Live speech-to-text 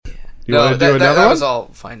You want to do another one? That was all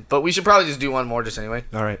fine. But we should probably just do one more just anyway.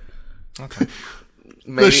 All right. Okay.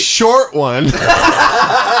 Maybe. The short one.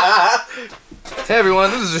 Hey,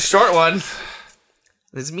 everyone. This is a short one.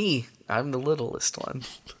 It's me. I'm the littlest one.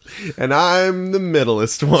 And I'm the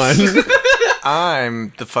middlest one.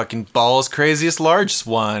 I'm the fucking balls craziest largest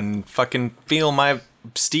one. Fucking feel my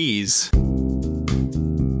steez.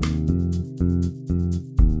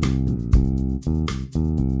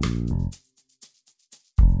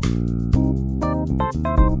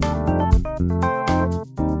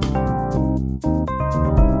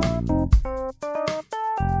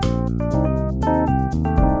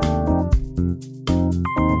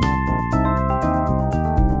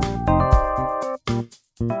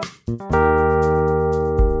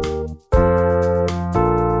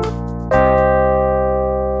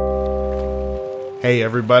 Hey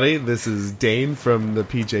everybody, this is Dane from the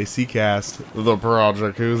PJC cast, the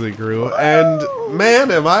Project Koozie crew, and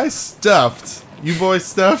man, am I stuffed. You boys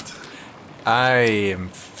stuffed? I am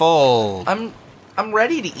full. I'm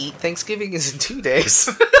ready to eat. Thanksgiving is in 2 days.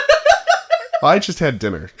 Well, I just had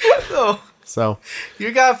dinner. Oh. So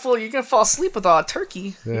you're gonna fall asleep with all a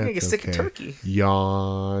turkey. You're gonna get sick of turkey.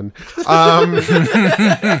 Yawn.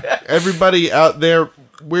 Everybody out there,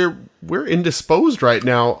 we're indisposed right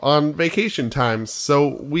now on vacation times,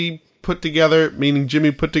 so we put together, meaning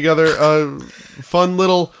Jimmy put together a fun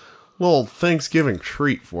little Thanksgiving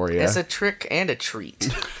treat for you. It's a trick and a treat.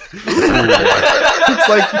 It's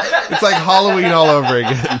like Halloween all over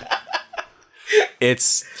again.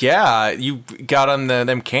 You got on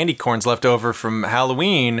them candy corns left over from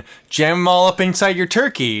Halloween, jam them all up inside your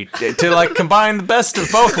turkey to like combine the best of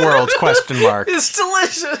both worlds, ? It's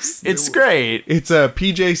delicious. It's great. It's a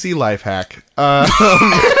PJC life hack.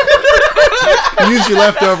 Use your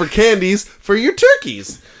leftover candies for your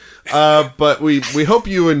turkeys. But we hope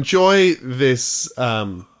you enjoy this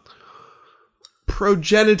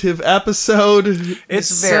progenitive episode.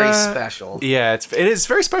 It's very special. Yeah, it is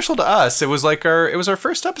very special to us. It was our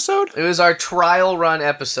first episode. It was our trial run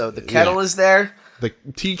episode. The kettle is there. The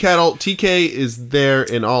tea kettle, TK is there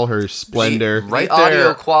in all her splendor. The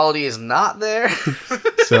audio quality is not there.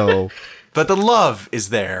 So, but the love is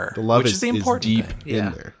there. The love which is the important deep thing.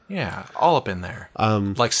 in there. Yeah, all up in there.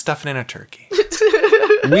 Like stuffing in a turkey.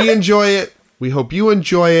 We enjoy it. We hope you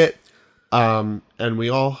enjoy it. And we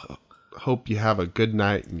all hope you have a good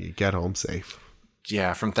night and you get home safe.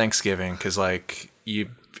 Yeah, from Thanksgiving, because like you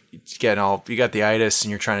got the itis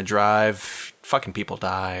and you're trying to drive. Fucking people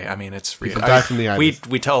die. I mean, it's real. People die from the itis.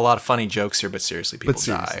 We tell a lot of funny jokes here, but seriously, people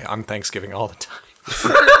die on Thanksgiving all the time.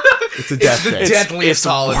 It's a death day. It's the deadliest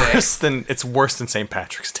holiday. It's worse than St.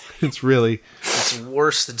 Patrick's Day. It's really. It's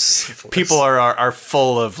worse than syphilis. People are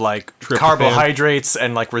full of like carbohydrates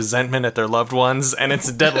and like resentment at their loved ones, and it's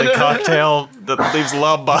a deadly cocktail that leaves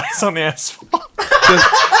loved bodies on the asphalt.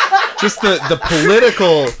 Just the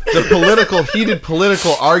heated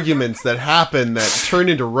political arguments that happen that turn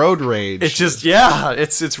into road rage. It's just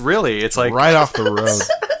it's like right off the road.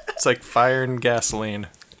 It's like fire and gasoline.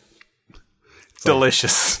 It's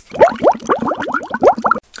delicious.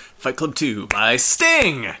 Fight Club 2 by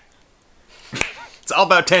Sting. It's all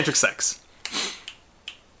about tantric sex.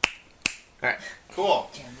 Alright. Cool.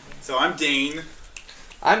 So I'm Dane.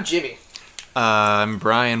 I'm Jimmy. I'm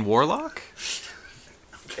Brian Warlock.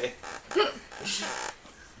 Okay.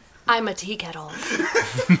 I'm a tea kettle.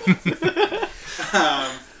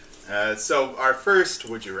 So our first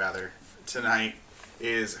Would You Rather tonight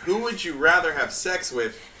is, who would you rather have sex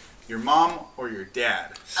with, your mom or your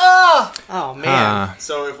dad? Oh man.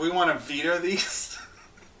 So if we want to veto these...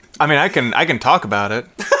 I mean, I can talk about it.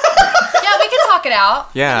 Yeah, we can talk it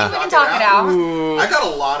out. Yeah. We can talk it out. Ooh. I got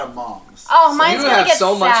a lot of moms. Oh, mine's gonna get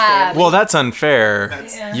so much sad. family. Well, that's unfair.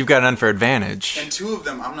 You've got an unfair advantage. And two of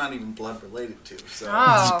them I'm not even blood related to. So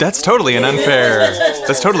Oh. That's totally an unfair.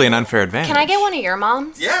 That's totally an unfair advantage. Can I get one of your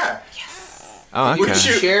moms? yeah. Oh, okay.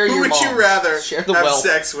 Share Who your would you moms. rather Share the have wealth.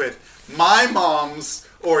 sex with? My mom's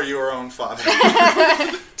or your own father?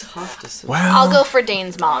 Tough decision. Well, I'll go for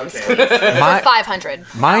Dane's mom's, Okay. please. For 500.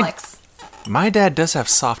 Alex. My dad does have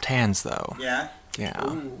soft hands, though. Yeah.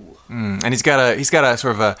 Yeah. And he's got a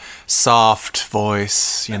sort of a soft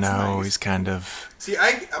voice. You That's know, nice. he's kind of. See,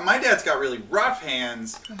 my dad's got really rough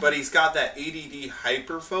hands, but he's got that ADD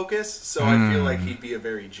hyper focus, so I feel like he'd be a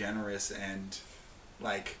very generous and,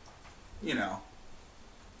 like, you know,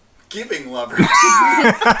 giving lover.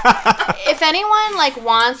 If anyone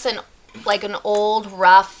wants an old,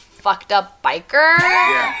 rough, fucked up biker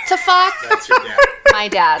to fuck, That's your dad. my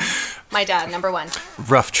dad. My dad, number one.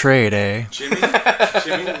 Rough trade, eh? Jimmy, you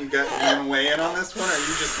want to weigh in on this one, or are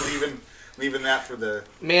you just leaving Leaving that for the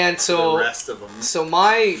rest of them. So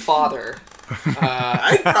my father.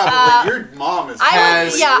 I'd probably your mom is. I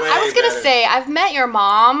was gonna better. say I've met your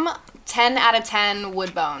mom. 10 out of 10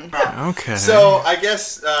 wood bone. Okay. So I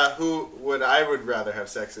guess who I would rather have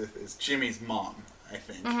sex with is Jimmy's mom. I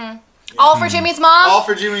think. Mm-hmm. All for Jimmy's mom. All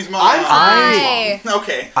for Jimmy's mom. Hi.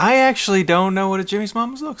 Okay. I actually don't know what a Jimmy's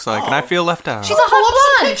mom looks like, and I feel left out. She's a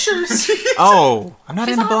hot blonde. Pictures. Oh, I'm not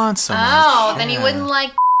into blonde so much. Oh, then you wouldn't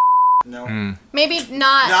like. No. Maybe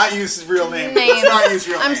not. Not use his real name. Names. Let's not use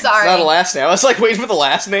real I'm names. sorry. Not a last name. I was like waiting for the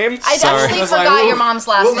last name. I Sorry. actually I was like, forgot ooh. your mom's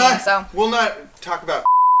last name. So We'll not talk about.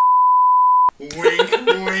 Wink,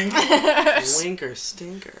 wink. Winker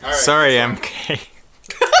stinker. All right. Sorry, MK.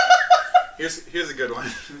 Here's a good one.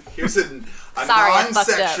 Here's a Sorry, I fucked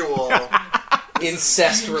up. non-sexual,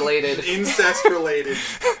 Incest related. incest-related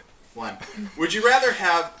one. Would you rather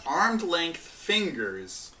have arm-length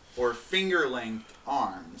fingers or finger-length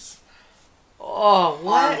arms? Oh,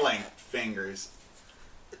 what? Arm-length fingers.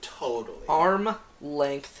 Totally. Arm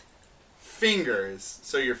length. Fingers.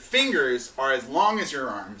 So your fingers are as long as your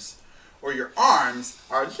arms, or your arms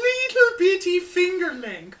are little bitty finger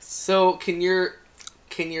lengths. So can your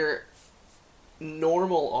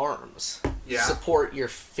normal arms support your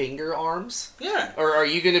finger arms? Yeah. Or are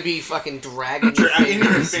you gonna be fucking dragging your Dragging your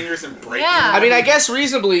fingers? fingers and breaking Yeah. them. I mean, I guess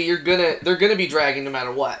reasonably they're gonna be dragging no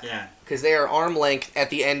matter what. Yeah. Because they are arm length at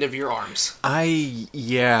the end of your arms.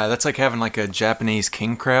 Yeah, that's like having like a Japanese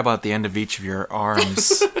king crab at the end of each of your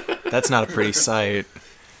arms. That's not a pretty sight.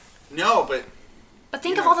 No, but But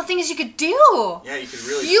think of all the things you could do. yeah, you could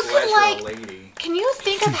really You could, pleasure like- a lady. Can you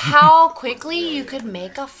think of how quickly you could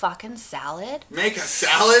make a fucking salad? Make a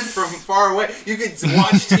salad from far away. You could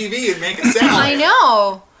watch TV and make a salad. I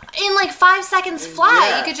know. In like 5 seconds flat,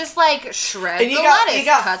 Yeah. you could just like shred And the you got lettuce,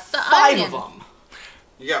 cut the 5 onion. of them.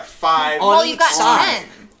 You got 5. On Well, each you've got side.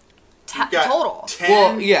 10 You got total. 10.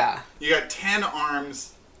 Well, yeah. You got 10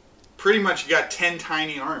 arms. Pretty much, you got 10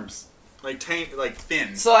 tiny arms, like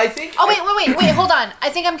thin. So I think. Oh wait, hold on. I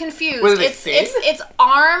think I'm confused. Were they It's thin? it's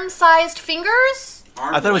arm-sized fingers.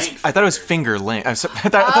 Arm I thought length. it was finger length. I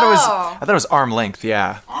thought it was arm length.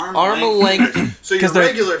 Yeah. Arm length. So your 'Cause they're-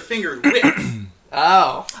 regular finger width.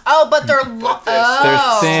 Oh. Oh, but they're But They're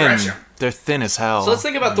oh. thin. Stretch 'em. They're thin as hell. So let's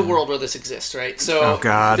think about the world where this exists, right? So Oh,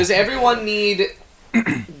 God. does everyone need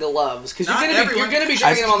gloves? Because you're Not gonna everyone. be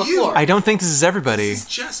dragging them on the You. floor. I don't think this is everybody. This is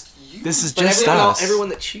just you. This is But just us. everyone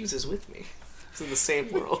that chooses with me is in the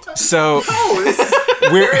same world. So No, this is,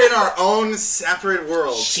 we're in our own separate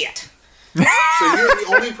world. Shit. So you're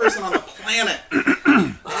the only person on the planet.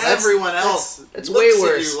 Everyone else that's looks way at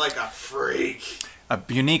worse. you like a freak. a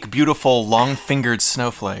unique, beautiful, long-fingered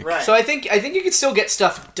snowflake. Right. So I think you could still get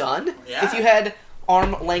stuff done Yeah. if you had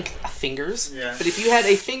arm length fingers. Yeah. But if you had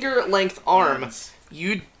a finger length arm, Arms.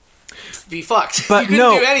 you'd be fucked. But you couldn't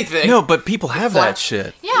no, do anything. no, but people have that Flat.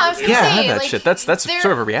 shit. Yeah, I was gonna Yeah, say have that like, shit. That's there-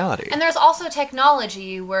 sort of a reality. And there's also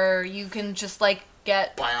technology where you can just like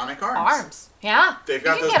get Bionic arms. arms. Yeah, They've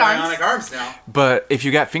got you those can get bionic arms now. But if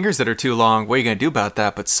you got fingers that are too long, what are you gonna do about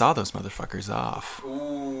that? But saw those motherfuckers off.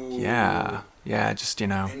 Ooh. Yeah, just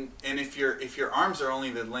And if your arms are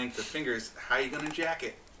only the length of fingers, how are you gonna jack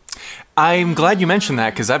it? I'm glad you mentioned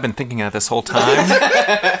that because I've been thinking that this whole time.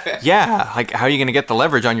 Yeah, like how are you gonna get the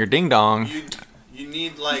leverage on your ding dong? You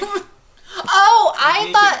need like Oh, I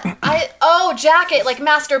need thought jacket like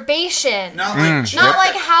masturbation. not like Not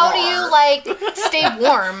like jacket how do car. you like stay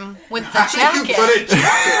warm with the How do you jacket? put a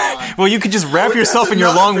jacket on? Well, you could just wrap That's yourself in your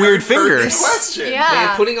another long, very weird pertinent fingers. Question. Yeah.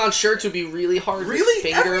 Man, putting on shirts would be really hard Really?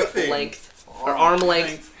 with finger Everything. length or arm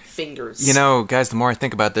length fingers. You know, guys, the more I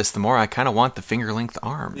think about this, the more I kind of want the finger-length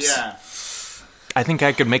arms. Yeah. I think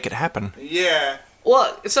I could make it happen. Yeah.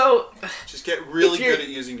 Well, so Just get really If you're- good at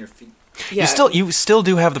using your feet. yeah, You still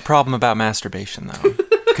do have the problem about masturbation though,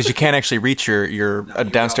 because you can't actually reach your You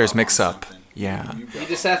downstairs go off on mix-up. something. Yeah. you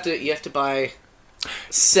just have to buy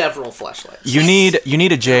several flashlights. You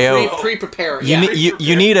need a JO. Pre-prepare. You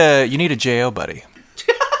need a JO buddy.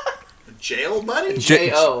 Jail, buddy?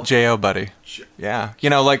 J.O. JO buddy. Yeah. You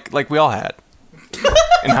know, like we all had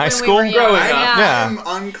in high When we school. were young. Growing up. Yeah.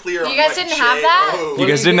 I'm unclear on You guys what didn't have that? J.O. You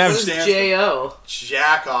guys didn't have- What is J.O.?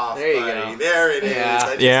 Jack off, There you buddy. go. There it is. Yeah. I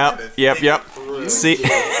just Yeah. had to Yep. think Yep. it through. See,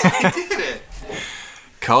 I did it.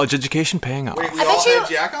 college education paying off. Wait, we I all bet you- had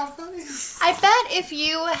jack off buddies? I bet if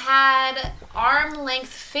you had arm-length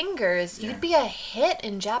fingers, you'd be a hit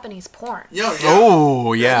in Japanese porn. Yo, yeah.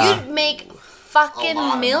 Oh yeah. You'd make fucking A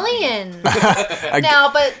lot of millions.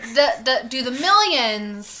 Now, but do the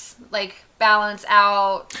millions like balance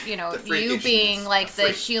out, you The you freakishness. being like The the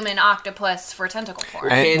freak. human octopus for tentacle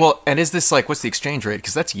porn. And is this like, what's the exchange rate?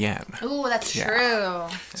 Because that's yen. Ooh, that's Yeah.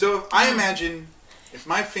 true. So I imagine if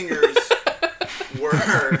my fingers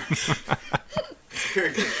were. It's a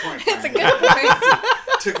very good point. It's a Brian. good point.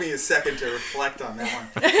 Took me a second to reflect on that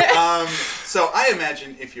one. So I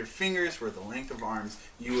imagine if your fingers were the length of arms,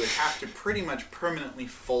 you would have to pretty much permanently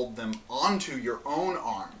fold them onto your own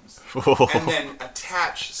arms and then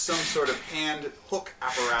attach some sort of hand hook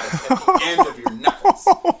apparatus at the end of your knuckles,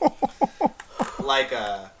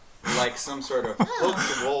 like some sort of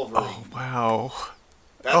hooked Wolverine. Oh, wow.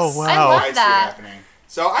 That's oh, wow. I love what I see that. happening.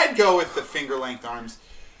 So I'd go with the finger length arms.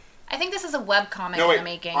 I think this is a webcomic No, in wait, the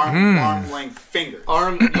making. arm length fingers. You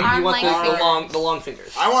want length fingers. the long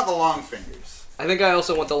fingers. I want the long fingers. I think I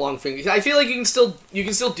also want the long fingers. I feel like you can still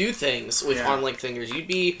do things with Yeah. arm length fingers. You'd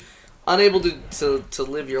be unable to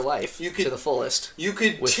live your life You could- to the fullest. You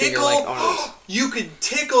could With tickle. finger-length arms. You could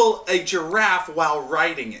tickle a giraffe while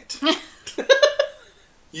riding it.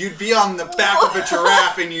 You'd be on the back of a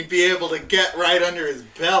giraffe and you'd be able to get right under his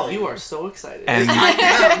belly. You are so excited. And, I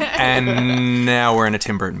am. and now we're in a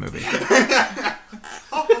Tim Burton movie.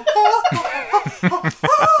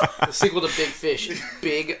 The sequel to Big Fish,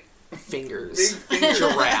 Big Fingers. Big finger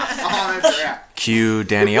Giraffe. on a giraffe. Cue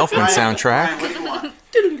Danny Elfman Ryan, soundtrack. what do you want?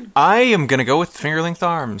 I am gonna go with finger length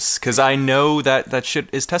arms because I know that shit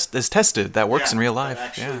is tested. That works Yeah, in real life. That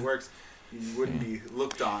actually Yeah. works. You wouldn't be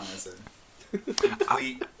looked on as a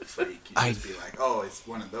complete freak. You'd just be like, oh, it's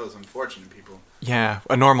one of those unfortunate people. Yeah,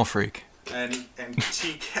 a normal freak. And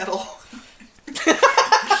tea kettle.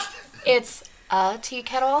 It's a tea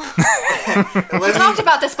kettle. We talked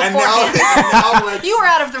about this And beforehand. now let's, You were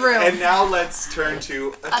out of the room. And now let's turn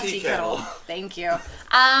to a tea kettle. Thank you.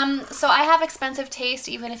 So I have expensive taste,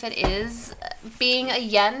 even if it is being a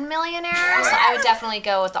yen millionaire. So I would definitely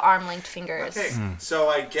go with the arm length fingers. Okay, so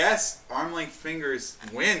I guess arm length fingers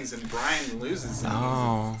wins and Brian loses. And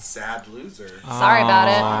Oh. he's a sad loser. Sorry about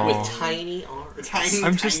it. With tiny arms. Tiny,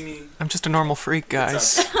 I'm just a normal freak,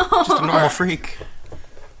 guys. Just a normal freak.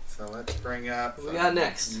 So let's bring up. What we got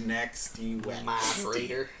next? Nexty Wet.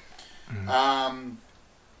 Moderator.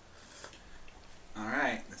 All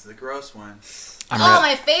right, this is a gross one.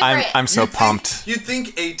 My favorite. I'm so pumped. You'd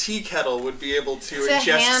think a tea kettle would be able to To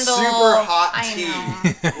ingest handle- super hot I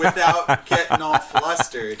tea without getting all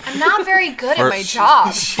flustered. I'm not very good For- at my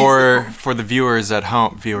job. For the viewers at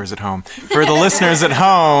home, for the listeners at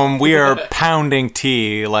home, we are pounding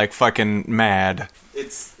tea like fucking mad.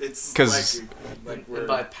 It's 'Cause- like we're And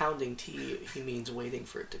by pounding tea, he means waiting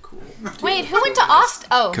for it to cool. Wait, who went to Austin?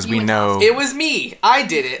 Oh, Because you we went to know. It was me. I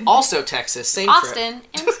did it. Also Texas. Same trip. Austin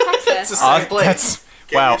in Texas. Same place. That's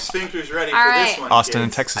get wow. your sphincters ready All for right. this one. Austin and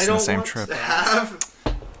kids. Texas I in the don't same want trip. that.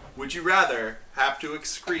 Would you rather have to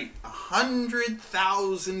excrete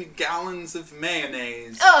 100,000 gallons of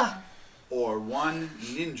mayonnaise Ugh. or one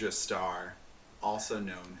ninja star, also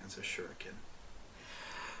known as a shuriken?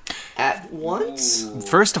 At once? Ooh.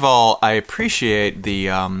 First of all, I appreciate the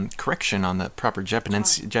correction on the proper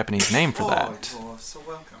Japanese name for Oh, that. you're so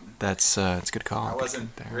welcome. That's it's a good call. That Good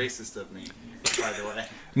wasn't there. racist of me, by the way.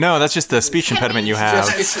 No, that's just the speech impediment you have.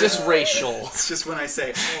 It's just racial. It's just when I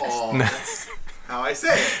say, oh, that's how I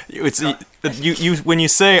say it. It's you when you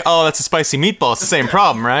say, "Oh, that's a spicy meatball," it's the same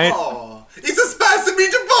problem, right? Oh, it's a spicy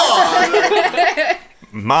meatball!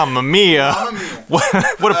 Mamma mia! Mamma mia.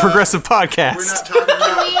 What a progressive We're podcast. not talking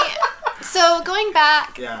about... So going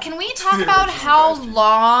back, Yeah. can we talk about how Question.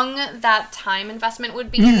 long that time investment would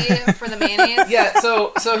be for the mayonnaise? Yeah,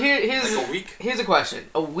 so here's Like a week? Here's a question.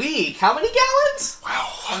 A week? How many gallons?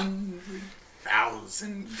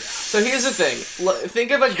 100,000. So here's the thing.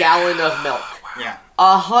 Think of a gallon of milk. Yeah.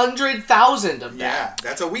 100,000 of Yeah, that.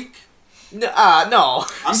 that's a week. No.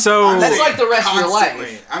 I'm So- That's staying like the rest of your life.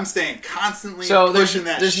 constantly. I'm staying constantly So pushing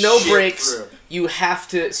that there's no shit breaks. through. You have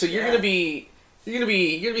to. So you're Yeah. gonna be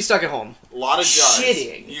stuck at home. A lot of jars.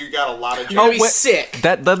 Shitting. You got a lot of You're gonna jars. be sick.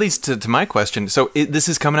 That leads to my question. So this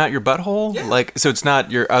is coming out your butthole, Yeah. like so it's not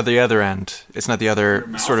your the other end. It's not the other Your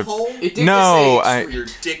mouth sort of. hole? It did No, this age. Or your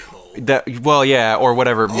dick hole. That well, yeah, or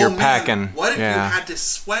whatever Oh, you're man, packing. What if yeah, you had to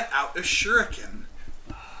sweat out a shuriken?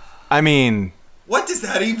 I mean, What does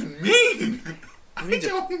that even mean? I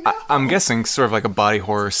don't know. I'm guessing sort of like a body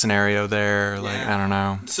horror scenario there. Like Yeah. I don't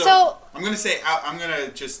know. So- I'm gonna say I'm gonna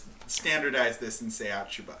just standardize this and say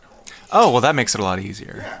out your butthole. Oh well, that makes it a lot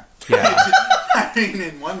easier. Yeah. Yeah. I mean,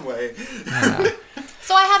 in one way.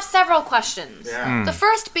 So I have several questions. Yeah. The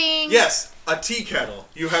first being Yes, a tea kettle.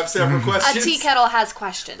 You have several a questions. tea kettle has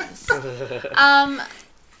questions.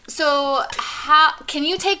 So how can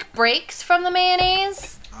you take breaks from the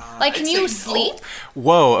mayonnaise? Like, can I'd you say no. sleep?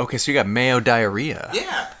 Whoa. Okay, so you got mayo diarrhea.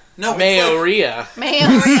 Yeah. No, it's Mayoria.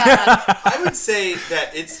 Mayoria. I would say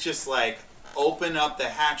that it's just like open up the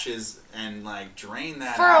hatches and like drain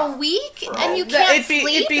that For out. a week? For And a- you can't It'd be-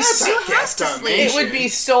 sleep? it'd be You so have to guesstimation. sleep. It would be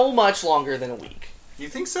so much longer than a week. You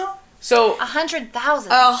think so? So 100,000.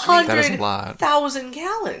 That is a lot. 100,000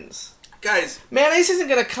 gallons. Guys, Mayonnaise isn't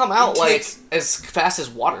gonna come out It like takes- as fast as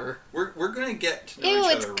water. we're gonna get to know Ew,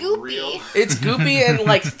 each it's other goopy. real. It's goopy and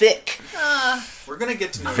like thick. We're gonna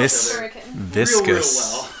get to know Vis- each other Hurricane. Viscous.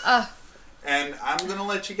 real well. And I'm gonna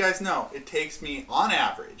let you guys know it takes me on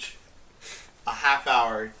average a half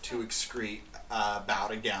hour to excrete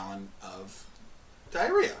about a gallon of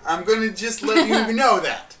diarrhea. I'm gonna just let you know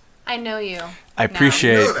that. I know you. I You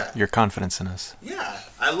appreciate know that. your confidence in us. Yeah,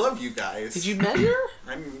 I love you guys. Did you measure?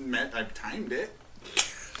 I've timed it.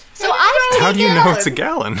 So I've How do you taken, know it's a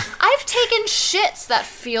gallon? I've taken shits that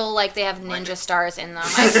feel like they have ninja stars in them.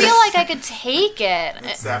 I feel like I could take it.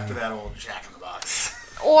 It's after that old Jack in the Box.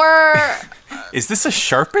 Or Is this a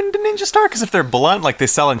sharpened ninja star? Because if they're blunt, like they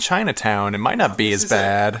sell in Chinatown, it might not be as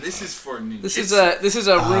bad. This is for ninja. This is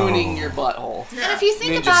a ruining your butthole. And if you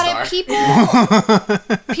think Ninja about star.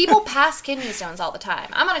 it, people pass kidney stones all the time.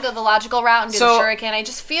 I'm gonna go the logical route and do So, the shuriken. I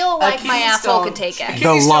just feel like my kidney asshole stone- could take a it. kidney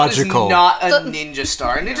The stone logical. is not a The- ninja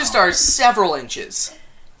star. A ninja star is several inches.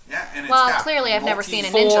 Yeah, and it's Well, got clearly I've never seen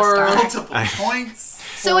a multi- ninja four- star. multiple points.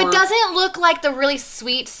 So it doesn't look like the really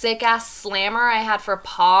sweet, sick ass slammer I had for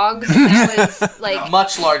Pogs. That was like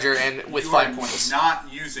Much larger and with You are 5 points. not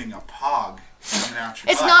using a pog. coming out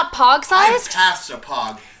your it's butt. not Pog I've sized. passed a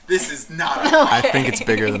pog. This is not a pog. I think it's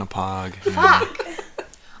bigger than a pog. Fuck.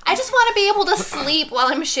 I just want to be able to sleep while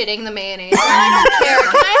I'm shitting the mayonnaise. I don't care.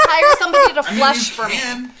 Can I hire somebody to I mean, flush you for me?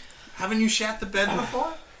 can. Haven't you shat the bed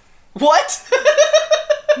before? What?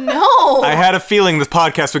 No. I had a feeling this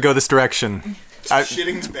podcast would go this direction.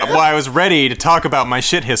 Shitting the bed? Well, I was ready to talk about my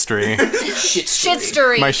shit history. Shit Shit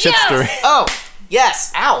story. My shit Yes! story. Oh,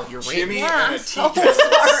 yes. Ow, you're right. Jimmy Yeah, and a I'm so tea kettle.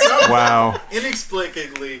 So Wow.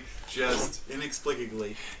 inexplicably.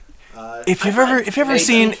 If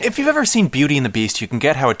you've ever seen Beauty and the Beast, you can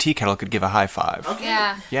get how a tea kettle could give a high five. Okay.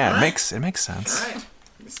 Yeah. Yeah, All it right. makes sense. All right.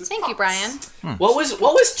 Mrs. Thank you, Potts. Brian. What was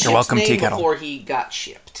Chip's welcome, name tea kettle. before he got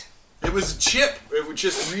shipped? It was Chip. It was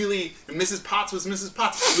just really. And Mrs. Potts was Mrs.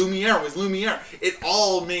 Potts. Lumiere was Lumiere. It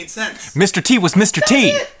all made sense. Mr. T was Mr.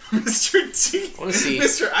 T. Mr. T. I want to see.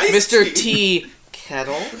 Mr. Ice Mr. Tea. T.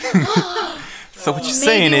 Kettle. So what you're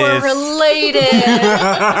saying Maybe we're is, related.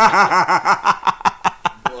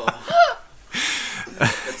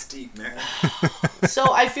 That's deep, man.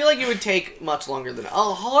 So I feel like it would take much longer than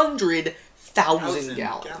 100,000 1,000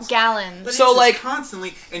 gallons. Gallons. But So, it's just like-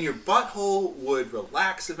 constantly, and your butthole would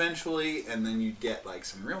relax eventually, and then you'd get like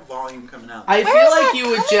some real volume coming out. I Where feel is like that you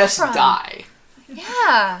would coming just from? die.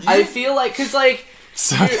 Yeah. I feel like, cause like,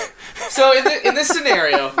 so, so in this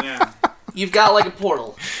scenario, yeah, you've got like a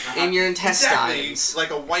portal in your exactly, intestines. like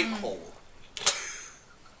a white hole.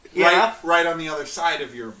 Yeah. Right on the other side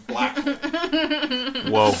of your black hole.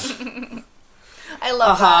 whoa, I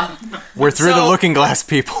love that. we're through the So- looking glass,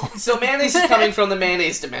 people. So mayonnaise is coming from the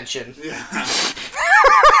mayonnaise dimension Yeah.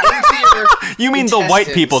 into your You mean the white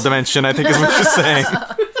intestines. people dimension? I think is what you're saying.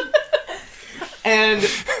 and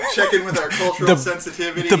Check in with our cultural The-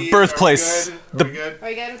 sensitivity. the birthplace. Are we The- good? Are we good? Are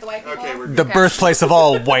you good with the white people? Okay, we're The good. birthplace of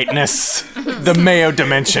all whiteness, the Mayo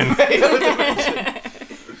dimension.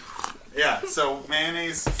 Yeah, so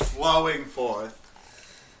mayonnaise flowing forth.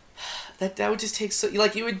 that would just take so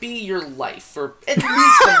like it would be your life for at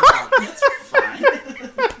least a month. Fine.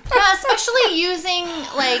 Yeah, especially using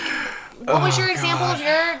like what was your example of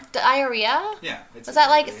your diarrhea? Yeah. It's Was that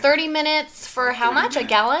like diarrhea. 30 minutes for how 30 much? A minutes.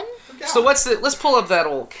 gallon? So let's pull up that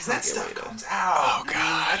old That stuff calculator. comes out. Oh god,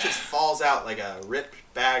 that just falls out like a ripped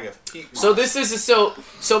bag of peat moss. So this is so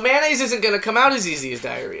mayonnaise isn't gonna come out as easy as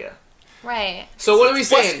diarrhea. Right. So what are we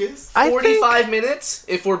saying? Whiskers. 45 minutes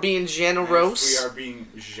if we're being We generous. are being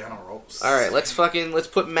generous. All right, let's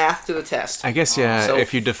put math to the test. I guess yeah. So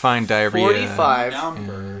if you define diarrhea, 45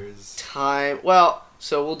 Numbers. time. Well,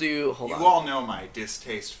 so we'll do. Hold You on. all know my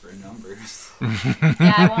distaste for numbers.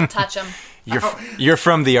 Yeah, I won't touch them. you're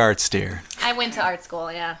from the arts, dear. I went to art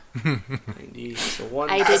school, yeah. 90, so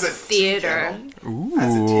one. I As did a tea theater. kettle.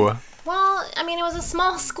 Ooh. Well, I mean, it was a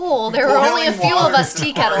small school. There were only a Boiling few of water. us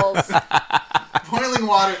tea kettles. Boiling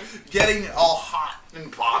water, getting all hot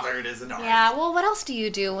and bothered is an art. Yeah, well, what else do you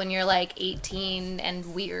do when you're like 18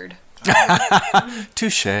 and weird?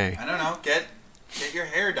 Touche. I don't know. Get your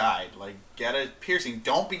hair dyed. Like get a piercing.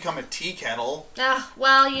 Don't become a tea kettle.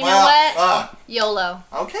 Well, you know what? YOLO.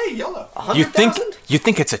 Okay, YOLO. You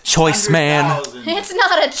think it's a choice, man? 100,000. It's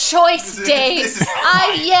not a choice, Dave. This is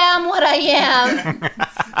I am what I am.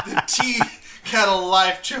 The tea kettle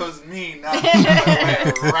life chose me, not the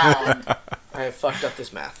other way around. I have fucked up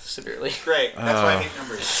this math severely. Great. That's why I hate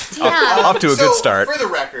numbers. Yeah. Off to a good start. For the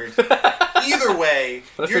record, either way,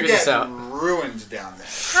 you're figure this out. getting ruined down there.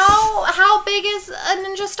 How big is a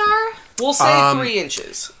ninja star? We'll say 3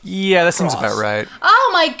 inches. Yeah, that seems about right. Oh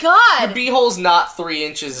my god. The beehole's not 3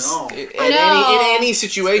 inches No. in No. any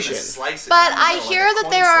situation. Slice it But down I like hear a that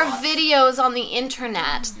coin there are slot. videos on the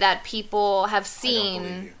internet that people have I don't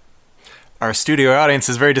believe seen. you. Our studio audience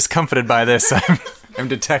is very discomfited by this. I'm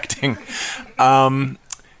detecting.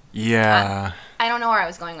 Yeah. I don't know where I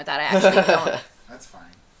was going with that. I actually don't. That's fine.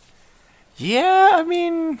 Yeah, I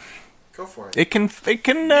mean, Go for it. it can.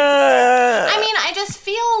 I mean, I just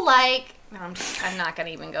feel like I'm not gonna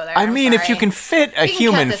even go there. I I'm mean, if you sorry. can fit a We can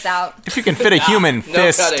human, cut this out. if you can fit a human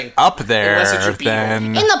fist cutting. up there, Unless it's your beaver. then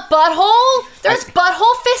In the butthole? There's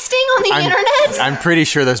butthole fisting on the internet? I'm pretty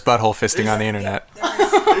sure there's butthole fisting on the internet. There's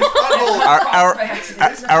butthole-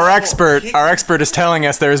 Our expert is telling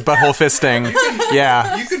us there is butthole fisting.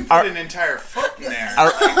 Yeah. You can put an entire foot in there.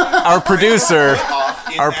 Our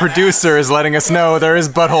producer is letting us know there is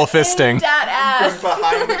butthole fisting. That ass.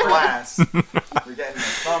 behind the glass. We're getting a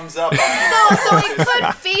thumbs up on So that. it could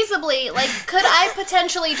feasibly, could I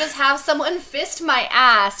potentially just have someone fist my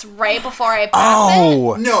ass right before I pass it?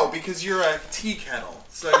 Oh. No, because you're a tea kettle.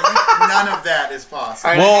 So none of that is possible.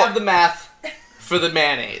 Alright, Well- I have the math for the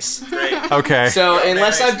mayonnaise. Great. Okay. So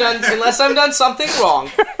unless I've done something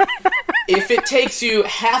wrong, if it takes you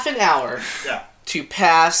half an hour Yeah. to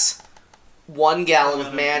pass 1 gallon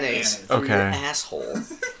of mayonnaise through your Okay. asshole,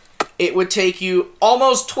 it would take you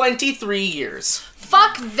almost 23 years.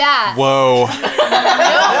 Fuck that. Whoa.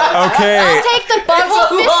 Okay. I'll take the butthole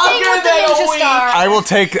fisting longer with the than a ninja week. star. I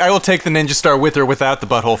will take the ninja star with or without the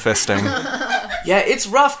butthole fisting. Yeah, it's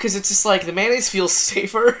rough because it's just like the mayonnaise feels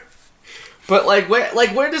safer. But where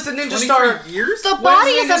does the ninja 23 star? years? The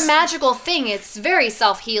body is ninja- a magical thing. It's very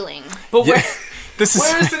self-healing. But Yeah. This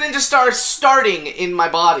where is is the ninja star starting in my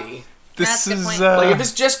body? this That's a good is point. Like if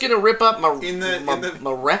it's just gonna rip up my In the-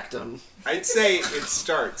 my rectum. I'd say it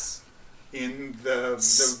starts in the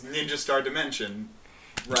Ninja Star dimension.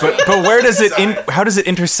 Right? but where does it Inside. how does it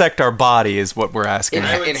intersect our body is what we're asking.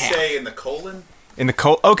 I would in half. say in the colon. In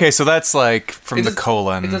the okay, so that's like from It the does-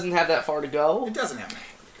 colon. It doesn't have that far to go. It doesn't have that far to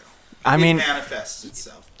I go. mean, It manifests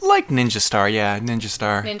itself. like Ninja Star, yeah, Ninja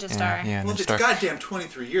Star. Ninja Yeah, Star. Yeah, Well, Ninja if it's Star. goddamn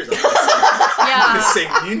 23 years, I'm gonna Yeah. say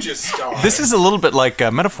Ninja Star. This is a little bit like a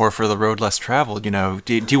metaphor for the road less traveled, you know.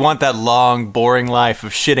 Do you want that long, boring life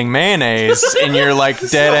of shitting mayonnaise in your,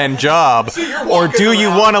 dead-end job? you're Or walking do you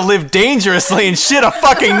around- want to live dangerously and shit a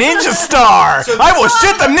fucking Ninja Star? So I will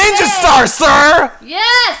shit the Ninja Star, sir!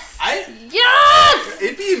 Yes. Yes.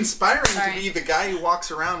 It'd be inspiring Sorry. to be the guy who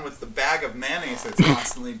walks around with the bag of mayonnaise that's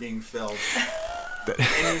constantly being filled.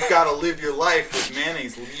 And you've got to live your life with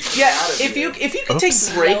mayonnaise leaking Yeah, out of if you you. could take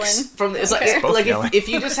Oops. breaks Yelling. from it's Okay. like Both like yelling. if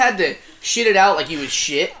you just had to shit it out like you would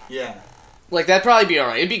shit, Yeah. like that'd probably be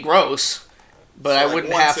alright. It'd be gross, but I Like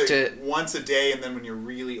wouldn't once have to. once a day, and then when you're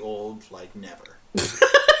really old, never.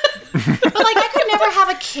 But I could never have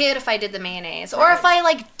a kid if I did the mayonnaise, or if I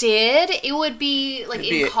did, it would be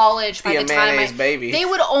be in a- college by be the a time mayonnaise baby. they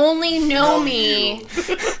would only know No, me you.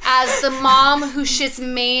 as the mom who shits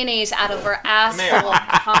mayonnaise out of her asshole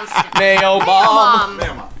constantly. Mayo Mayo bomb.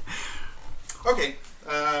 Mail mom. Okay,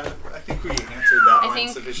 I think we answered that one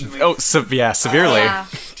think- sufficiently. Oh, yeah, severely. Yeah.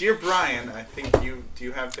 Dear Brian, I think do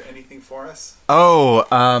you have anything for us? Oh,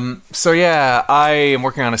 so yeah, I am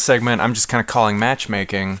working on a segment I'm just kind of calling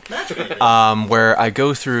matchmaking. Matchmaking. Where I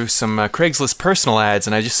go through some Craigslist personal ads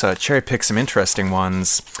and I just cherry pick some interesting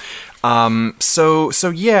ones. So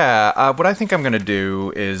yeah, what I think I'm gonna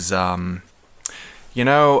do is, I'll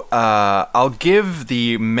give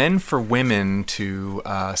the Men for Women to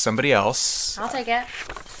somebody else, I'll take it.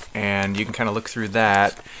 and you can kind of look through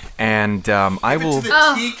that. And I Give it will to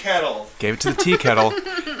the tea kettle. gave it to the tea kettle,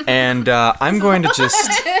 and I'm going to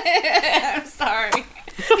just. I'm sorry.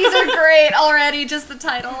 These are great already, just the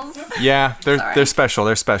titles. Yeah, Sorry. they're special.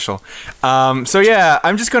 They're special. So yeah,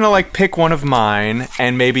 I'm just gonna pick one of mine,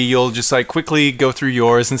 and maybe you'll just quickly go through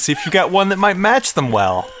yours and see if you got one that might match them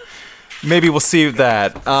well. Maybe we'll see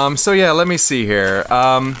that. So yeah, let me see here.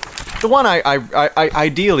 The one I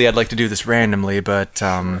ideally I'd like to do this randomly, but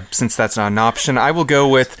since that's not an option, I will go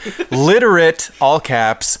with literate, all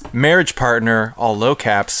caps, marriage partner, all low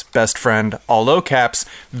caps, best friend, all low caps,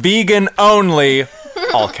 vegan only,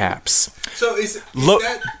 all caps. So is Lo-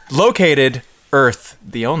 that Located, Earth,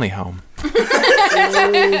 the only home.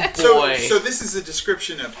 so this is a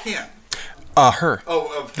description of him. Her.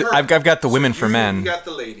 Oh, of her. I've got the women for men. You got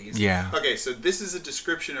the ladies. Yeah. Okay, so this is a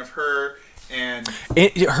description of her and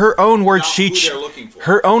Her own words. Not She who they're looking for.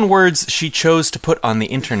 her own words. She chose to put on the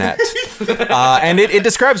internet, and it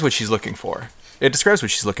describes what she's looking for. It describes what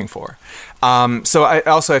she's looking for. So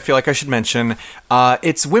I feel like I should mention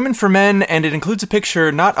it's women for men, and it includes a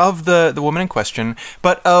picture not of the woman in question,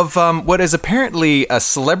 but of what is apparently a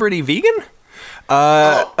celebrity vegan.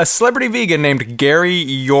 A celebrity vegan named Gary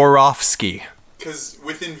Yourofsky. because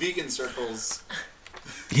within vegan circles,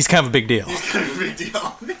 He's kind of a big deal. he's kind of a big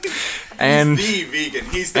deal. And He's the vegan.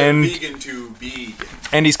 He's the and- vegan to be.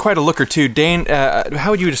 and he's quite a looker too. Dane,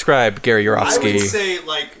 how would you describe Gary I Yourofsky? would say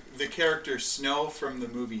like the character Snow from the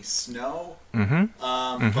movie Snow,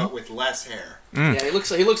 but with less hair. Yeah, he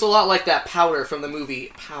looks a lot like that Powder from the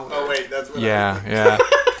movie Powder. Oh wait, that's what. Yeah.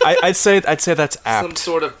 I'd say that's Some apt.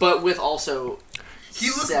 sort of, but with also He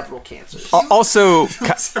looks several cancers. Also,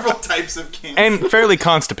 several types of cancer. and fairly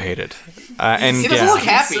constipated. And He doesn't yeah. look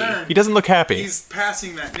happy. Concerned. He doesn't look happy. He's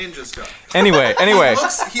passing that ninja stuff. Anyway.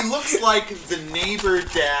 He looks like the neighbor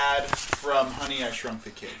dad from Honey, I Shrunk the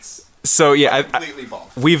Kids. So yeah, Completely bald.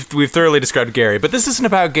 we've thoroughly described Gary, but this isn't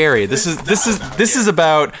about Gary. This is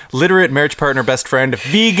about literate marriage partner, best friend,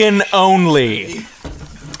 vegan only.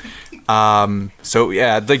 So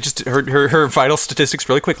yeah, like just her vital statistics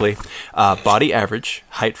really quickly. Body average,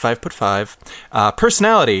 height 5'5",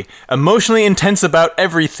 personality, emotionally intense about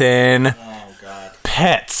everything. Oh god.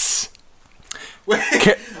 Pets. Wait,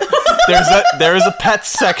 There is a pets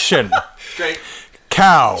section. great.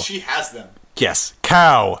 Cow. She has them. Yes.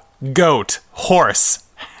 Cow, goat, horse,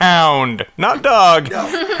 hound. Not dog.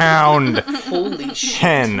 Hound. Holy shit!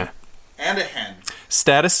 Hen. And a hen.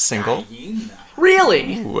 Status single. Hyena.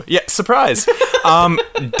 Really? Ooh, yeah, surprise.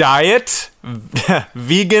 Diet,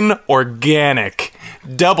 vegan, organic.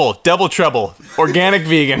 Double trouble. Organic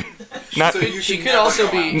vegan. Not So you She can could never also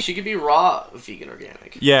go be. out. She could be raw vegan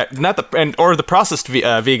organic. yeah, not the or the processed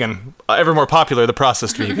vegan. Ever more popular, the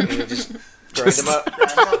processed vegan. Just grind them up.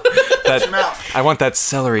 That Them out. I want that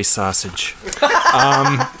celery sausage.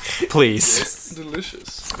 Please.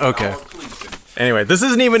 Delicious. Okay. Oh, please do. Anyway, this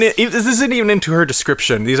isn't even into her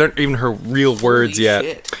description. These aren't even her real words Holy yet.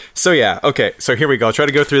 shit. So yeah, okay. So here we go. I'll try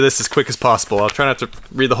to go through this as quick as possible. I'll try not to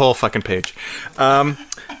read the whole fucking page. I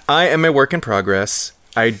am a work in progress.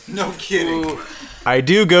 No kidding. Ooh. I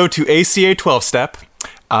do go to ACA 12-step,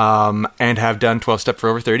 and have done 12-step for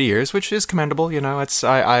over 30 years, which is commendable. You know, I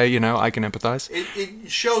can empathize. It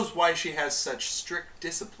shows why she has such strict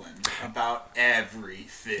discipline about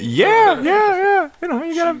everything. Yeah. You know,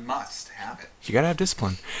 you She gotta must have it. have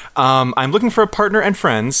discipline. I'm looking for a partner and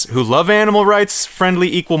friends who love animal rights,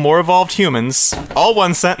 friendly, equal, more evolved humans. All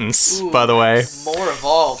one sentence, by the way. More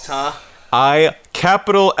evolved, huh? I,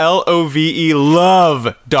 capital Love,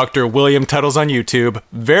 love Dr. William Tuttles on YouTube.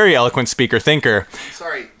 Very eloquent speaker, thinker.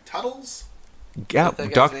 Sorry, Tuttles? Yeah,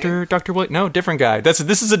 that guy's Dr. William. No, different guy. This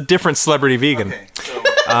is a different celebrity vegan. Okay, so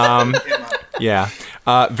him up. Yeah.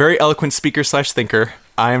 Very eloquent speaker / thinker.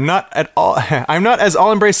 I'm not as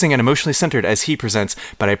all embracing and emotionally centered as he presents,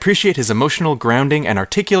 but I appreciate his emotional grounding and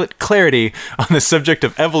articulate clarity on the subject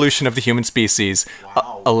of evolution of the human species.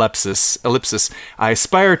 Wow. Ellipsis. I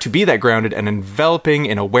aspire to be that grounded and enveloping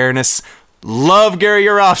in awareness. Love Gary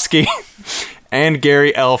Yourofsky and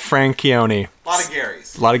Gary L. Franchione. A lot of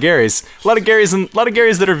Garys. A lot of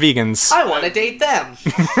Garys that are vegans. I want to date them.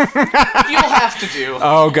 You'll have to do.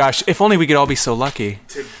 Oh gosh, if only we could all be so lucky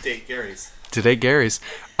To date Garys. to date Garys.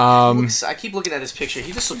 I keep looking at his picture.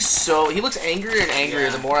 He just looks he looks angrier and angrier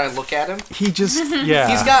the more I look at him. He just, yeah.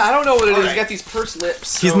 He's got, I don't know what it is. Alright. He's got these pursed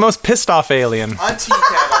lips. He's the most pissed off alien. On Tea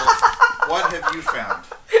Kettle, what have you found?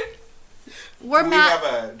 We're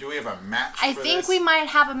Do we have a match? I for think this? we might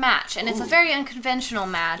have a match, and it's a very unconventional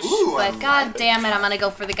match. Ooh, I but god love it. damn it, I'm gonna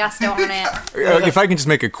go for the gusto on it. If I can just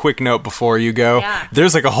make a quick note before you go, Yeah.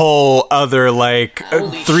 there's like a whole other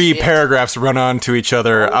Holy 3 shit. paragraphs run on to each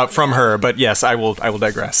other out from her. But yes, I will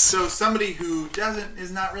digress. So somebody who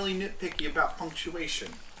is not really nitpicky about punctuation.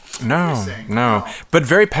 No, You're saying, no, no. but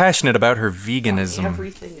very passionate about her veganism.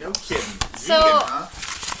 Everything. No kidding. So- Vegan, huh?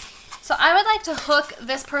 So I would like to hook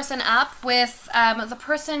this person up with the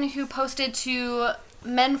person who posted to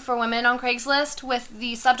Men for Women on Craigslist with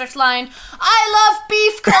the subject line, "I love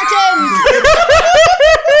beef curtains."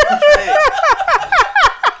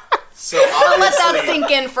 So Let that obviously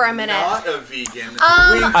sink in for a minute. not a vegan.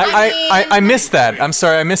 I missed that. I'm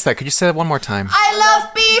sorry, I missed that. Could you say that one more time? I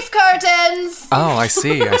love beef curtains. Oh, I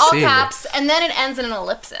see. All caps, and then it ends in an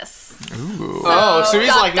ellipsis. Oh, so he's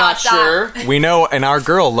like not sure. We know, and our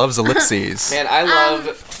girl loves ellipses. Man, I love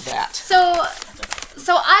that.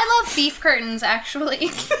 So I love beef curtains, actually.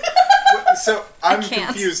 So I'm can't.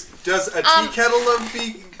 confused. Does a tea kettle love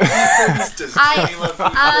beef curtains? Does Jimmy love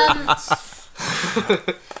beef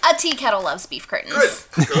curtains? A tea kettle loves beef curtains.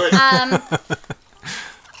 Good.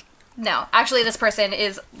 No, actually, this person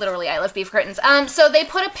is literally I love beef curtains. So they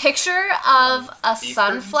put a picture of a Beef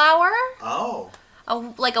sunflower, Oh.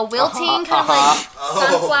 like a wilting kind of like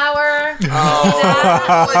sunflower.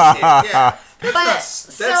 Yeah. But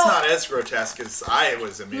That's not as grotesque as I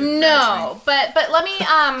was imagining. no, but let me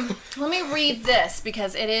read this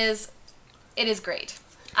because it is great.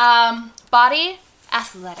 Body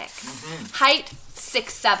athletic, height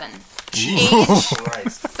 6'7", age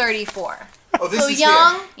Christ. 34. Oh, this So is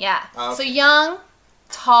young, him. yeah. Okay. So young,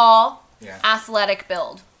 tall, Yeah. athletic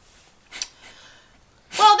build.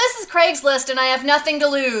 Well, this is Craigslist and I have nothing to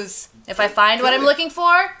lose. If I find what I'm looking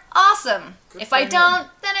for, awesome. Good If for I him. don't,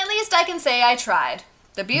 then at least I can say I tried.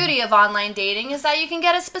 The beauty of online dating is that you can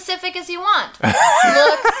get as specific as you want.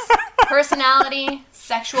 Looks, personality,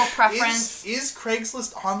 sexual preference, Is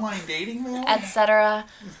Craigslist online dating though? etc.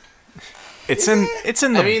 It's in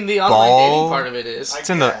the I mean, the online dating ball. part of it is. It's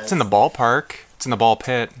in the ballpark. It's in the ball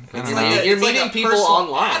pit. I don't know. You're It's like meeting a people personal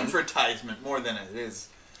online. Advertisement more than it is.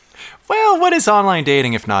 Well, what is online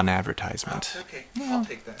dating if not an advertisement? Okay, I'll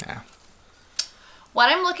take that. Yeah. What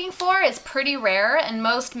I'm looking for is pretty rare, and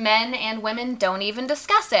most men and women don't even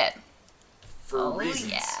discuss it. For Oh,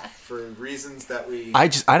 reasons. yeah. For reasons that we I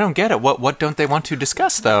don't get it. What don't they want to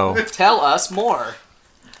discuss though? Tell us more.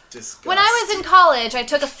 discussed. When I was in college, I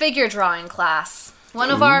took a figure drawing class. One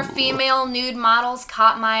of our female nude models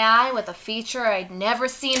caught my eye with a feature I'd never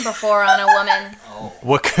seen before on a woman.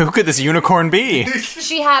 Who could this unicorn be?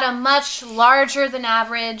 She had a much larger than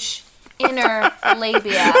average inner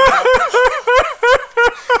labia.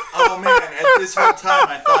 Oh man, at this whole time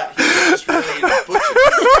I thought he was just really into butchers.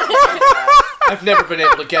 I've never been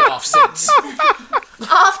able to get off since. Often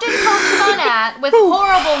poked fun at with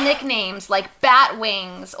horrible nicknames like bat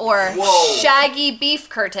wings or Whoa. shaggy beef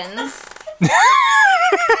curtains.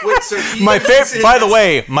 Wait, so he My favorite. By the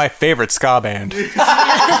way, my favorite ska band.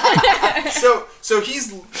 so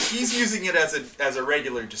he's using it as a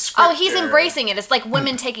regular descriptor. Oh, he's embracing it. It's like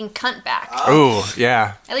women taking cunt back. Ooh,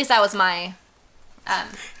 yeah. At least that was my.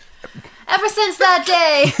 Ever since that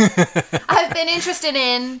day, I've been interested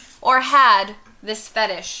in or had this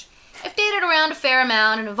fetish. I've dated around a fair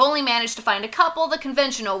amount and have only managed to find a couple the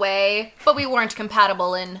conventional way, but we weren't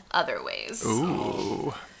compatible in other ways.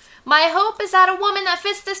 Ooh. My hope is that a woman that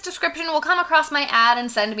fits this description will come across my ad and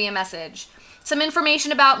send me a message. Some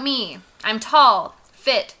information about me. I'm tall,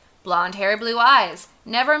 fit, blonde hair, blue eyes,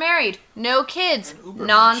 never married, no kids,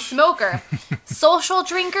 non-smoker, social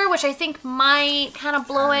drinker, which I think might kind of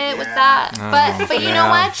blow it with that. But you know yeah,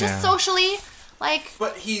 what? Just yeah. socially, like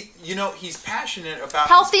But he's passionate about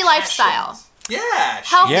Healthy his lifestyle. passions. Yeah.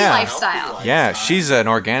 healthy Yeah. lifestyle. Yeah, she's an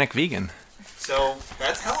organic vegan. So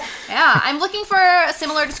that's health. Yeah, I'm looking for a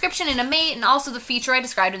similar description in a mate and also the feature I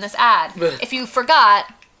described in this ad. If you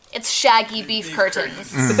forgot, it's shaggy beef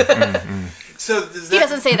curtains. So does He that,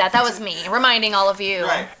 doesn't say that. That was me, reminding all of you.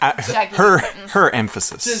 right? Shaggy Her beef curtains. her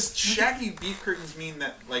emphasis. Does shaggy beef curtains mean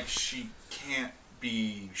that like she can't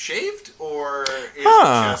be shaved, or is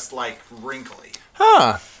Huh. it just like wrinkly?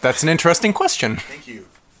 Huh. That's an interesting question. Thank you.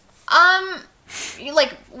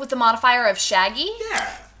 Like with the modifier of shaggy.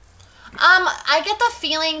 Yeah. I get the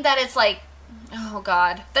feeling that it's like, oh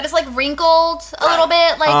god, that it's like wrinkled a little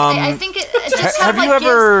bit. Like I think it just have kind of you like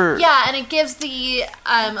ever- gives, yeah, and it gives the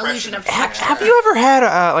illusion of texture. Have you ever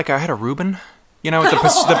had a Reuben? You know, with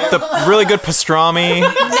the really good pastrami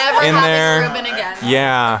Never in having there? Reuben again.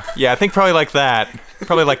 Yeah, I think probably like that.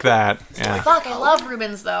 Probably like that. Yeah. Fuck, I love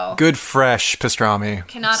Reubens though. Good fresh pastrami.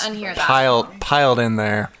 Cannot unhear that. Piled in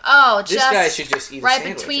there. Oh, This just guy should just eat a right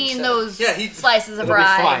sandwich between instead. those Yeah, he- slices of It'll be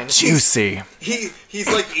rye. fine. Juicy. He's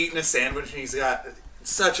like eating a sandwich and he's got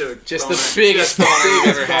such a Just boner. the biggest Just boner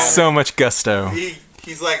you've ever had. So much gusto.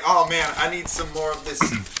 He's like, oh man, I need some more of this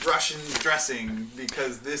Russian dressing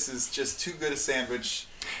because this is just too good a sandwich.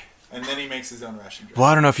 And then he makes his own Russian dressing. Well,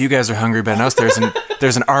 I don't know if you guys are hungry, but I know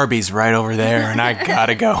there's an Arby's right over there, and I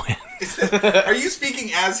gotta go in. Are you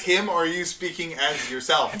speaking as him or are you speaking as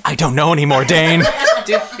yourself? I don't know anymore, Dane.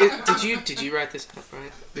 Did you write this up,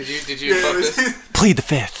 right? Did you fuck this? Plead the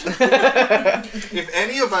fifth. If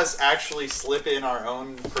any of us actually slip in our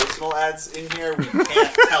own personal ads in here, we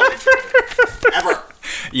can't tell each other. Ever.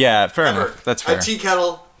 Yeah, fair Ever. enough. That's fair. A tea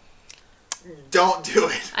kettle, don't do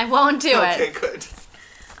it. I won't do Okay, it. good.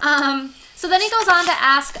 So then he goes on to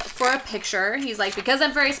ask for a picture. He's like, because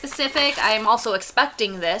I'm very specific, I am also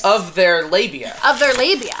expecting this. Of their labia. Of their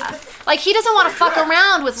labia. Like, he doesn't want to fuck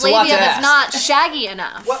around with It's a lot labia to that's ask. not shaggy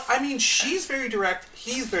enough. Well, I mean, she's very direct.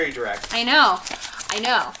 He's very direct. I know.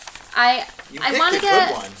 I You want to picked a get...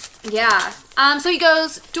 good one. Yeah. So he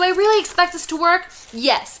goes, do I really expect this to work?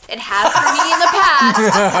 Yes, it has for me in the past,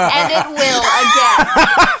 and it will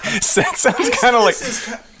again. That sounds kind of like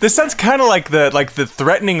this sounds kind of like the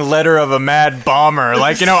threatening letter of a mad bomber.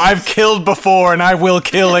 Like, I've killed before and I will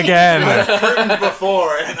kill again. Curtained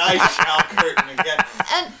before, and I shall curtain again.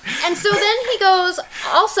 And so then he goes,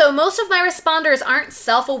 also, most of my responders aren't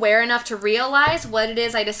self-aware enough to realize what it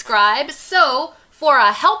is I describe, so for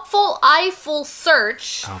a helpful eyeful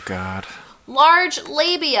search, Oh God. large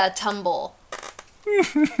labia tumble.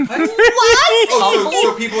 What? Oh,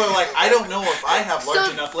 so people are like, I don't know if I have large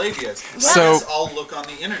So- enough labias. So- Let's all look on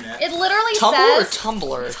the internet. It literally Tumble or says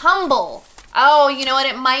Tumblr? tumble. Oh, you know what?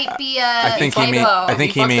 It might be a I think he typo. means You fucked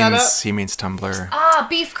that means Tumblr. Ah,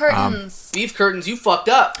 beef curtains. Beef curtains, you fucked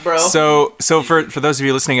up, bro. So for those of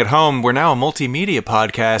you listening at home, we're now a multimedia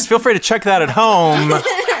podcast. Feel free to check that at home.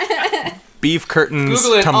 Beef curtains,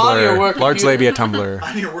 Google it on Tumblr, your work large computer. labia Tumblr.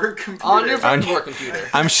 On your work computer. on your friend's work computer.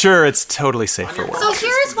 I'm sure it's totally safe for your work. So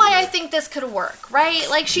here's why I think this could work, right?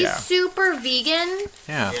 Like, she's Yeah. super vegan,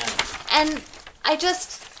 Yeah. Yeah. and I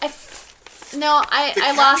lost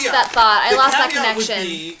The that thought. I the lost that caveat would connection.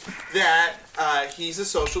 be that he's a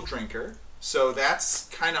social drinker, so that's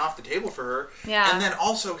kind of off the table for her. Yeah. And then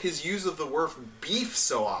also his use of the word beef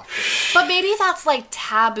so often. But maybe that's like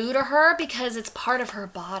taboo to her because it's part of her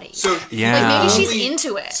body. So Yeah. Like, maybe she's only-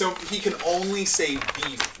 into it. So he can only say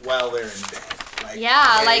beef while they're in bed. Like,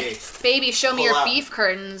 Yeah, hey, like, baby, show me pull your out. beef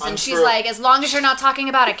curtains. And she's Unfurl. like, as long as you're not talking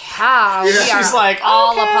about a cow, Yeah. we are She's like,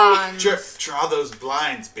 all okay. upon. Draw those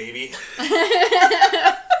blinds, baby.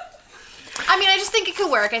 I mean, I just think it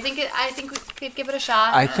could work. I think we could give it a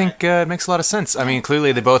shot. I think it makes a lot of sense. I mean,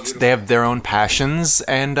 clearly they have their own passions,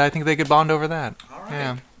 and I think they could bond over that. All right.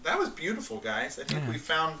 Yeah. That was beautiful, guys. I think we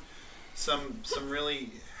found some really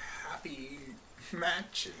happy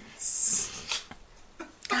matches.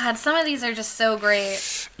 God, some of these are just so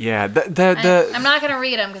great. Yeah. I'm not gonna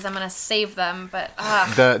read them because I'm gonna save them. But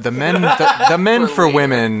The men for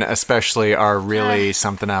women especially are really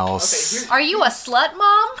something else. Okay, here. are you a slut,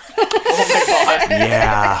 mom?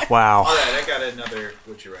 Yeah. Wow. All right, I got another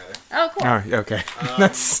would you rather. Oh, cool. Oh, okay.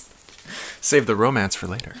 Let's save the romance for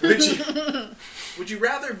later. Would you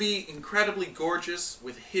rather be incredibly gorgeous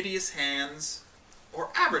with hideous hands or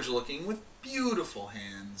average looking with beautiful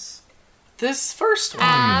hands? This first one.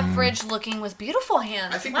 Average looking with beautiful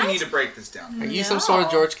hands. I think What? we need to break this down. Are you some sort of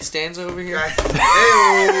George Costanza over here? Guys, hey,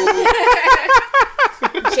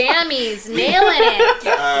 Jammies, nailing it.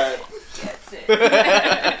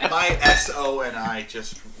 my SO and I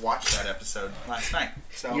just watched that episode last night.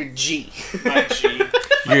 So Your G. my G,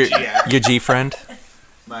 Your G friend.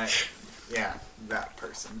 that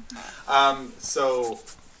person. So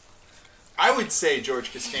I would say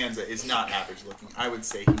George Costanza is not average looking. I would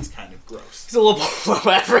say he's kind of gross. He's a little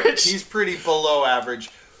below average. He's pretty below average,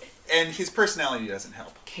 and his personality doesn't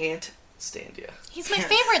help. Can't stand you. He's my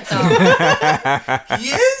favorite though. He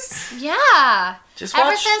is. Yeah. Just Ever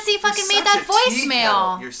watch. since he fucking made Such that a tea kettle.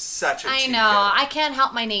 voicemail. You're such a I tea know. kettle. I can't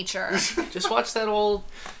help my nature. Just watch that old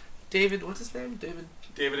David. What's his name?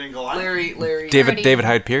 David and Goliath. Larry. David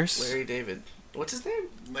Hyde Pierce. Larry David. What's his name?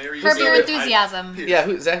 Larry. Curb Your David Enthusiasm. Pierce. Yeah,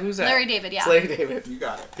 who's that? Who's that? Larry David, yeah. It's Larry David. You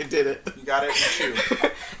got it. He did it. You got it. Too.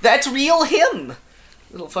 That's real him.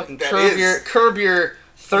 Little fucking That curb your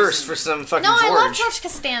thirst for some fucking No, George. I love George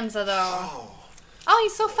Costanza though. Oh,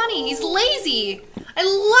 he's so funny. He's lazy. I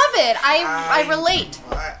love it. I relate.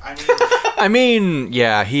 I I mean,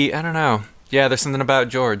 yeah. I don't know. Yeah, there's something about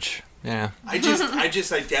George. Yeah. I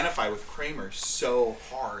just identify with Kramer so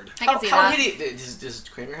hard. I can see How that. hideous does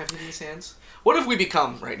Kramer have hideous hands? What have we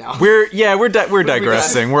become right now? We're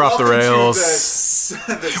digressing. We're off the Welcome to rails.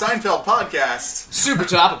 the Seinfeld podcast. Super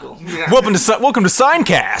topical. Welcome to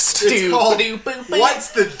Signcast. It's called Doo-ba-doo-boo-boo.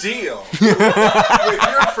 What's the Deal? With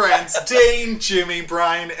your friends Dane, Jimmy,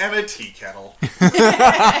 Brian, and a tea kettle. No,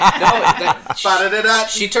 that, Ba-da-da-da.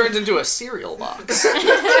 she turns into a cereal box.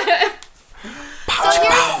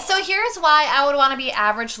 So here's why I would want to be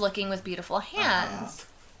average looking with beautiful hands.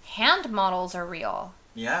 Hand models are real.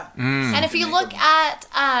 Yeah. And if you look at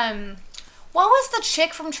what was the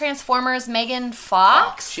chick from Transformers, Megan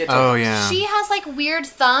Fox? She had Oh yeah. She has like weird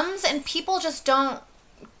thumbs and people just don't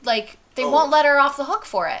like they Oh. won't let her off the hook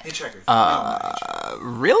for it. Hey, checker.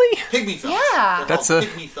 Really? Pygmy thumbs. Yeah. They're That's called a-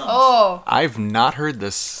 pygmy thumbs. Oh. I've not heard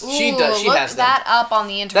this. She does- she look has them. that up on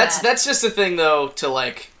the internet. That's just a thing though to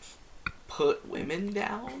like put women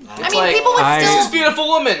down. I mean, people would I- This is still. beautiful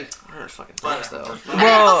woman. Her fucking face though.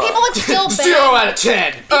 Well, people would still bang. 0 out of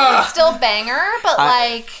 10. People would still bang her, but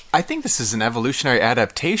I think this is an evolutionary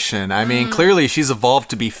adaptation. I mean, clearly she's evolved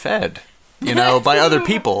to be fed, by other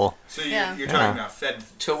people. So Yeah. you're talking about fed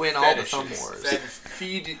To win all the fetishes. thumb wars.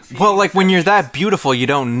 Feed Well, like when you're that beautiful, you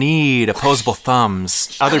don't need opposable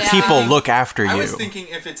thumbs. Other Yeah. people look after I you. was thinking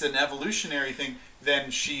if it's an evolutionary thing, then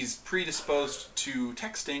she's predisposed to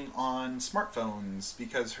texting on smartphones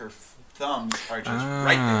because her thumbs are just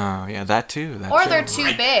right there. Oh, yeah, that too. That or too. they're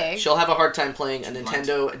too big. She'll have a hard time playing a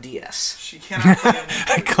Nintendo DS. She cannot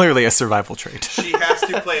play. Clearly a survival trait. She has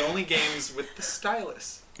to play only games with the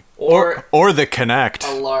stylus. Or Or the Connect. a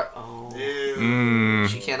oh. Ew.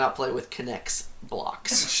 She cannot play with Kinects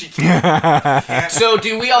blocks. She can't. So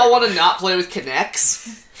do we all want to not play with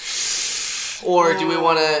Kinects? Or do we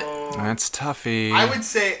want to... That's toughy. I would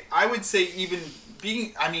say even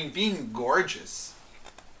being gorgeous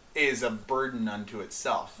is a burden unto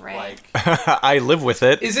itself. Right. Like I live with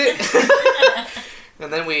it. Is it?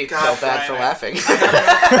 And then we God, felt bad for Brian, laughing.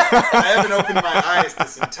 I haven't opened my eyes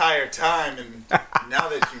this entire time, and now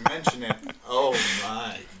that you mention it, oh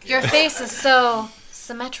my god. Your face is so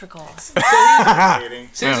symmetrical. Irritating.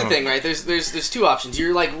 So here's the thing, right? There's two options.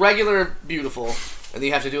 You're like regular beautiful, and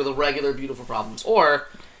you have to deal with the regular beautiful problems. Or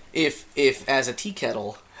if as a tea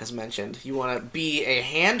kettle has mentioned, you want to be a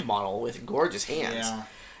hand model with gorgeous hands.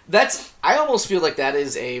 Yeah. I almost feel like that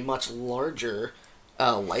is a much larger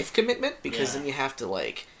life commitment because Yeah. then you have to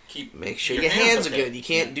like Keep make sure your your hands hands are okay. good. You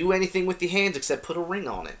can't do anything with your hands except put a ring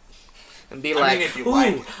on it and be I like, mean, if you ooh,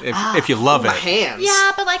 like. If you love my it. hands.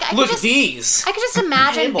 Yeah, but like I Look could at just these. I could just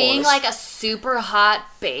imagine Handballers. being like a super hot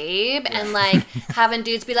babe and like having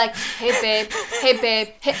dudes be like, "Hey babe,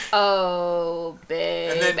 hey, oh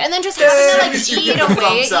babe," and then just having As to soon like as you eat get the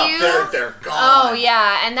away thumbs at up, you. They're gone. Oh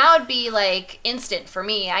yeah, and that would be like instant for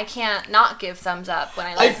me. I can't not give thumbs up when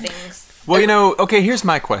I like things. Well, okay, here's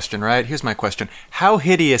my question, right? Here's my question. How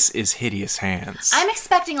hideous is hideous hands? I'm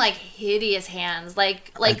expecting like hideous hands,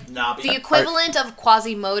 like Knobby. the equivalent of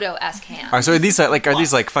Quasimodo-esque hands. So are these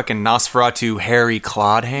like fucking Nosferatu hairy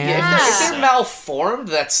clawed hands? Yeah, if Yeah. they're malformed,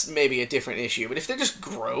 that's maybe a different issue. But if they're just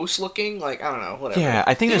gross looking, like, I don't know, whatever. Yeah,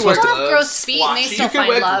 I think You there's wear supposed People to... have gross feet and they Splotchy. still You can find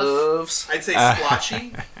wear love. gloves. I'd say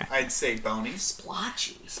splotchy. I'd say bony.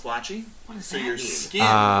 Splotchy. Splotchy. What does So that your mean? skin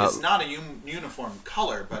is not a uniform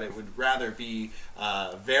color, but it would rather be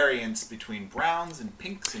variance between browns and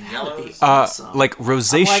pinks and That would be yellows. awesome. like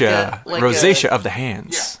rosacea. like rosacea a- of the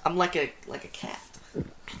hands. I'm like a cat.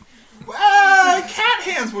 Cat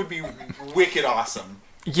hands would be wicked awesome.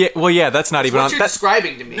 Yeah, well, yeah, that's not even What on... you're That's,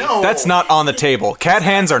 describing to me. No, that's not on the table. Cat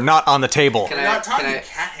hands are not on the table. Can We're I, not can, talking I,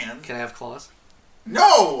 cat hands. can I have claws?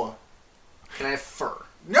 No, Can I have fur?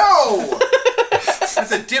 no.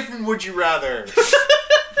 That's a different. Would you rather?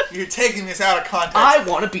 You're taking this out of context. I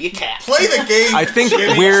want to be a cat. Play the game. I think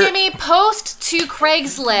Jimmy. we're... Jimmy, post to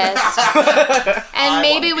Craigslist, and I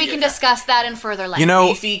maybe wanna we be can a cat. discuss that in further length. You know,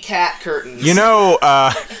 Leafy cat curtains.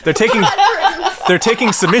 they're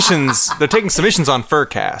taking submissions. They're taking submissions on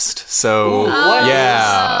Furcast. So what?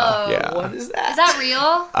 yeah. What is that? Is that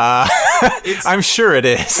real? I'm sure it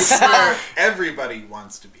is. Where everybody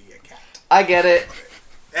wants to be a cat. I get it.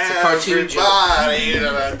 It's a cartoon joke.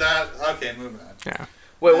 Okay, moving on. Yeah.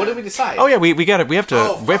 Wait, what did we decide? Oh yeah, we have to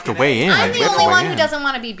Oh, weigh fucking in. A. I'm We the have to only weigh one in. who doesn't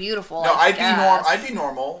want to be beautiful. No, I I'd guess. be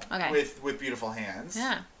normal Okay. with beautiful hands.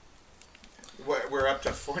 Yeah. We're up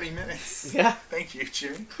to 40 minutes. Yeah. Thank you,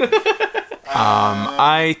 Jimmy.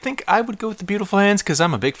 I think I would go with the beautiful hands because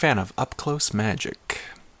I'm a big fan of up close magic.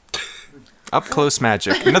 Up close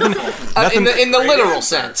magic. Nothing. In the Great literal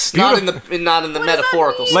answer. sense, not in the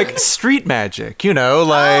metaphorical sense. Like street magic,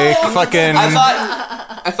 like fucking.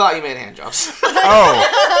 I thought you meant hand jobs.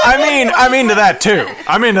 Oh, I'm into that too.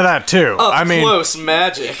 I mean, Close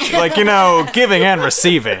magic. like giving and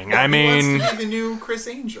receiving. I He mean, wants to be the new Chris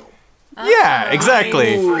Angel. yeah,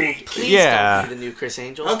 exactly. Ooh, please Yeah. don't be the new Chris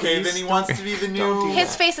Angel. Okay, please then he don't. wants to be the new.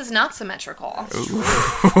 His face is not symmetrical. That's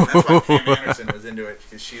why Pam Anderson was into it,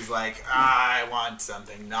 because she's like, I want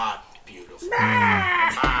something not beautiful.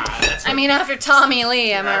 That's I mean, after Tommy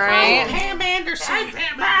Lee, am I right? Pam Anderson.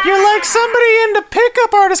 You're like somebody into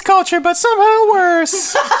pickup artist culture, but somehow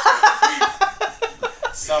worse.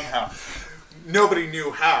 somehow. Nobody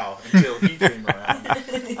knew how until he came around.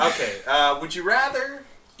 Okay, would you rather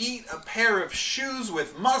eat a pair of shoes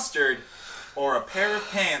with mustard or a pair of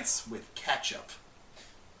pants with ketchup?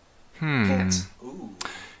 Pants. Ooh.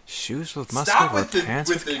 Shoes with mustard Stop or with the pants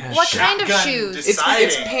with with the ketchup? What kind of shotgun shoes? It's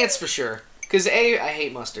deciding. pants for sure. Because A, I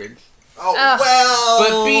hate mustard. Oh Ugh. well.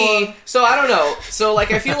 But B, so I don't know. So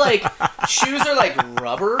like I feel like shoes are like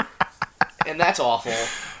rubber. and that's awful.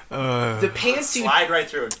 The pants you Slide right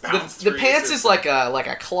through it. Bounce the through pants your is system. like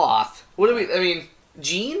a cloth. What do we? I mean,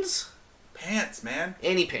 jeans, Pants, man.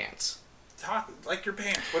 any pants. Talk like your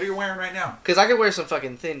pants. What are you wearing right now? Because I could wear some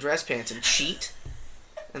fucking thin dress pants and cheat,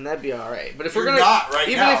 and that'd be all right. But if we're You're gonna, not right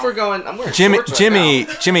even now. if we're going, I'm wearing shorts right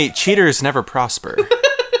now. Jimmy, cheaters never prosper.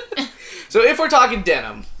 So if we're talking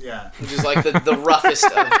denim, Yeah. which is like the roughest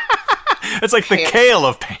of, It's like the Pants. kale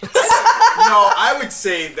of pants. No, I would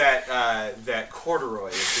say that that corduroy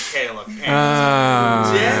is the kale of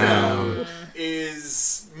pants. Denim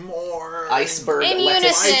is more iceberg. In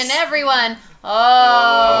lettuce. unison, everyone.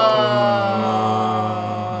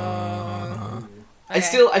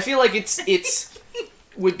 I feel like it's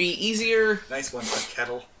would be easier Nice one, a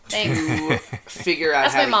kettle. Thanks. to figure out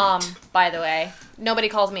That's how my to mom, eat. by the way. Nobody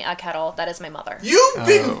calls me a kettle. That is my mother. You've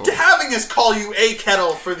been having us call you a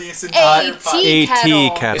kettle for this entire A podcast. tea kettle.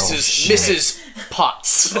 kettle. Mrs.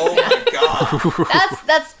 Potts. Oh my god.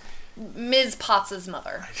 That's Ms. Potts'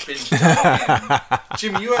 mother.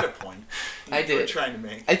 Jimmy, you had a point. I You were did. trying to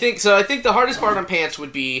make. I think so. I think the hardest part on pants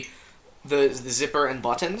would be the zipper and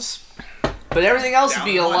buttons, but everything else would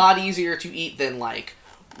be a Down one. lot easier to eat than like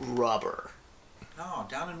rubber. No,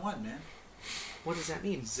 down in one, man. What does that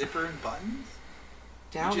mean? Zipper and buttons.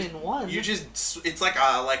 Down You just- in one. It's like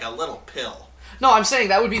a little pill. No, I'm saying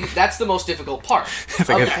that would be that's the most difficult part. It's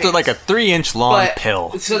like of a pants. like a 3-inch long But-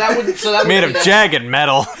 pill So that would made be of the- jagged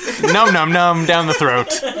metal. Num num num down the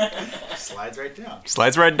throat. Slides right down.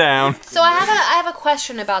 Slides right down. So I have a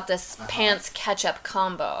question about this pants ketchup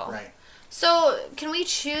combo. Right. So can we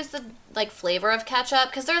choose the flavor of ketchup?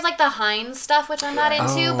 Because there's like the Heinz stuff, which I'm not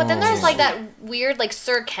into, but then there's like that weird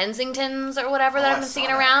Sir Kensington's or whatever that Oh, I've I been saw seeing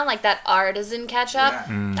that. around, like that artisan ketchup.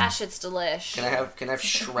 Yeah. That shit's delish. Can I have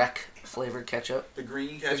Shrek flavored ketchup? The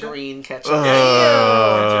green The ketchup. green ketchup.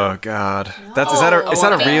 Oh god. That's is that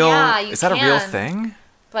a No. real Yeah, you is that a real can. thing?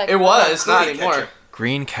 But It was not Curry anymore. ketchup.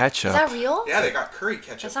 Green Is ketchup. that real? Yeah, they got curry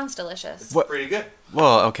ketchup. That sounds delicious. It's What? pretty good.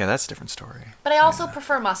 Well, okay, that's a different story. But I also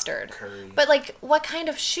prefer mustard. Curry. But what kind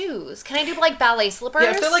of shoes? Can I do ballet slippers?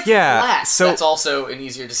 Yeah, if they're Yeah, flats, so- that's also an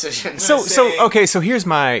easier decision. So say- okay, so here's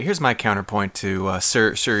my counterpoint to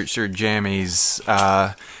Sir Jammy's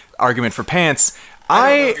argument for pants. I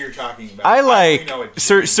don't know who you're talking about. I only like know what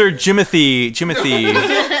Sir Jimmy is.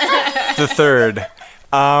 Jimothy the third.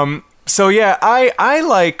 So yeah, I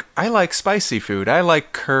like spicy food. I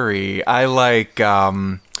like curry. I like a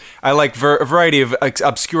variety of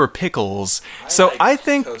obscure pickles. So like I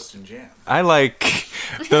think toast and jam. I like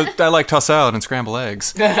tossed salad and scrambled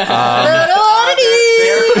eggs.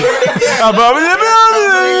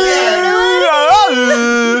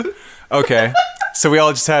 Okay, so we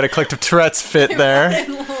all just had a collective Tourette's fit there.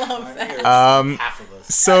 Half of us.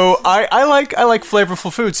 So I like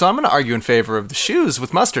flavorful food. So I'm gonna argue in favor of the shoes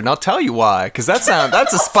with mustard, and I'll tell you why. Because that's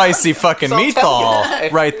a spicy fucking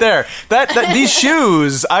meatball right there. That these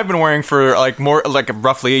shoes I've been wearing for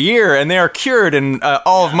roughly a year, and they are cured in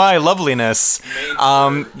all of my loveliness.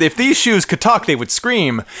 If these shoes could talk, they would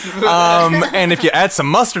scream. And if you add some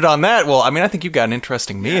mustard on that, well, I mean, I think you've got an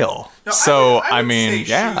interesting meal. No, So I would say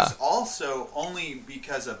yeah. shoes also only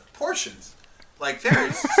because of portions. Like there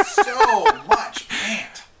is so much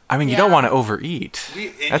pant. I mean, you Yeah. don't want to overeat.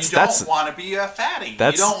 You don't want to be a fatty.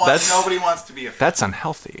 Nobody wants to be a fatty. That's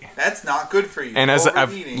unhealthy. That's not good for you. And as I've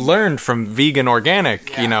Overeating, learned from vegan organic,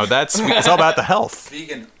 Yeah. it's all about the health.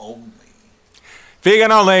 vegan only.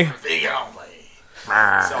 Vegan only. Vegan only.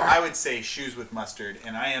 So I would say shoes with mustard,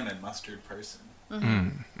 and I am a mustard person.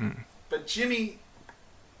 But Jimmy,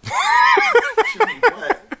 Jimmy,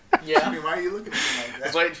 what? Yeah, Jimmy, why are you looking at me like I that?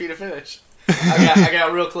 was waiting for you to finish. I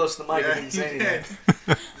got real close to the mic. I didn't say you did.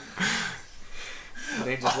 anything.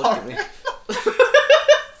 They just looked at me. All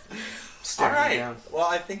Staring me right. down. Well,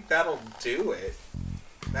 I think that'll do it.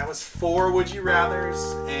 That was 4 Would You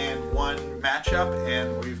Rathers and 1 matchup,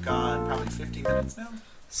 and we've gone probably 50 minutes now.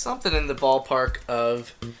 Something in the ballpark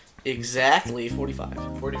of exactly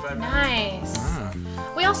 45. 45 minutes. Nice.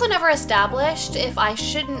 We also never established if I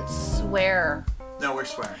shouldn't swear. No, we're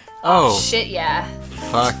swearing. Oh, Shit, yeah.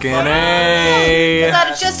 fucking A.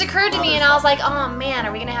 That just occurred to me, and I was like, oh man,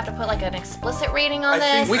 are we gonna have to put an explicit rating on I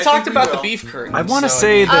think this? We I talked we about will. the beef curtain. I want to so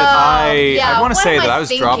say that yeah, I want to what say am that I I was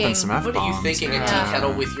thinking? dropping some F-bombs. What are you thinking? A tea Yeah.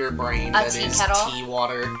 kettle with your brain A that tea is kettle? tea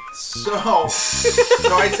water. So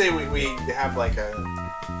I'd say we have we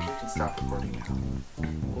can stop recording now.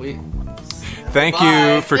 We Thank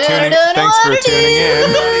Bye. you for tuning. Thanks for tuning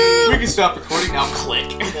in. we can stop recording now. Click.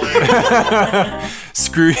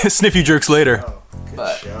 Screw sniff you jerks later. Oh, good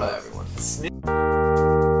Bye, show. bye everyone.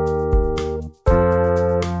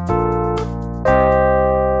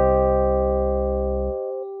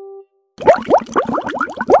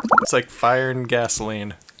 It's like fire and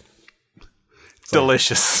gasoline.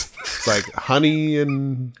 Delicious. It's like honey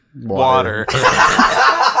and Water.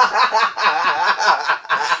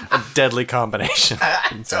 A deadly combination.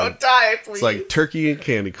 Don't die, please. It's like turkey and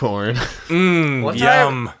candy corn. One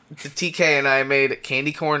Yum. time, the TK and I made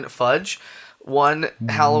candy corn fudge one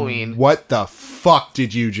Halloween. What the fuck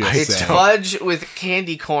did you just It's say? fudge with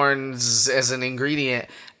candy corns as an ingredient,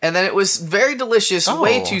 and then it was very delicious,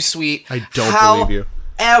 way too sweet. I don't believe you.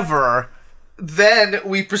 However, then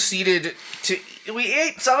we proceeded to... We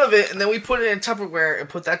ate some of it, and then we put it in Tupperware and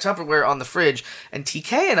put that Tupperware on the fridge, and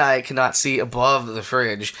TK and I cannot see above the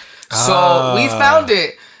fridge. So we found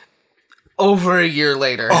it over a year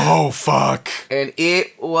later. Oh, fuck. And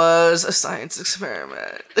it was a science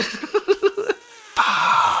experiment.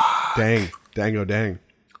 Dang. Dango dang.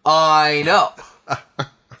 I know.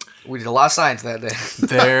 We did a lot of science that day.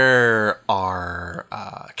 There are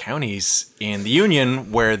counties in the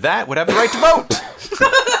Union where that would have the right to vote.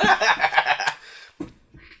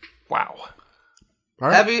 Wow. All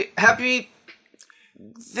right. Happy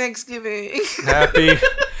Thanksgiving.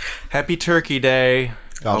 Happy Turkey Day.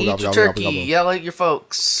 Gobble, Eat gobble, your gobble, turkey. gobble, gobble. Yell at your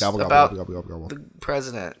folks Gobble, gobble, about gobble, gobble, gobble. the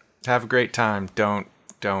president. Have a great time. Don't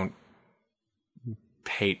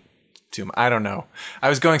hate too much. I don't know. I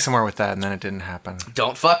was going somewhere with that, and then it didn't happen.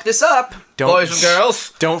 Don't fuck this up, boys and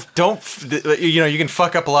girls. Don't. You know, you can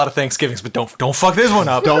fuck up a lot of Thanksgivings, but don't fuck this one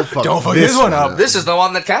up. Don't fuck this one up. This is the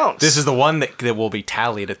one that counts. This is the one that will be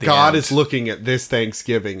tallied at the God end. is looking at this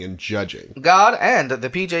Thanksgiving and judging. God and the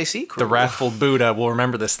PJC crew. The wrathful Buddha will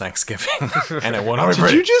remember this Thanksgiving, and it won't be Did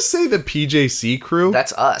pretty. you just say the PJC crew?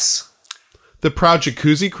 That's us. The Proud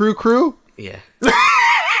Jacuzzi crew? Yeah.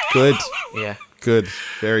 Good. Yeah. Good.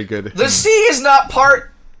 Very good. The C is not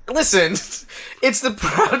part. Listen, it's the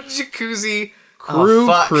Proud Jacuzzi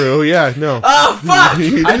Crew. Yeah, no. Oh fuck!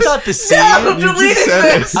 I thought the C. No, delete just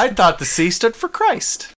said this. I thought the C stood for Christ.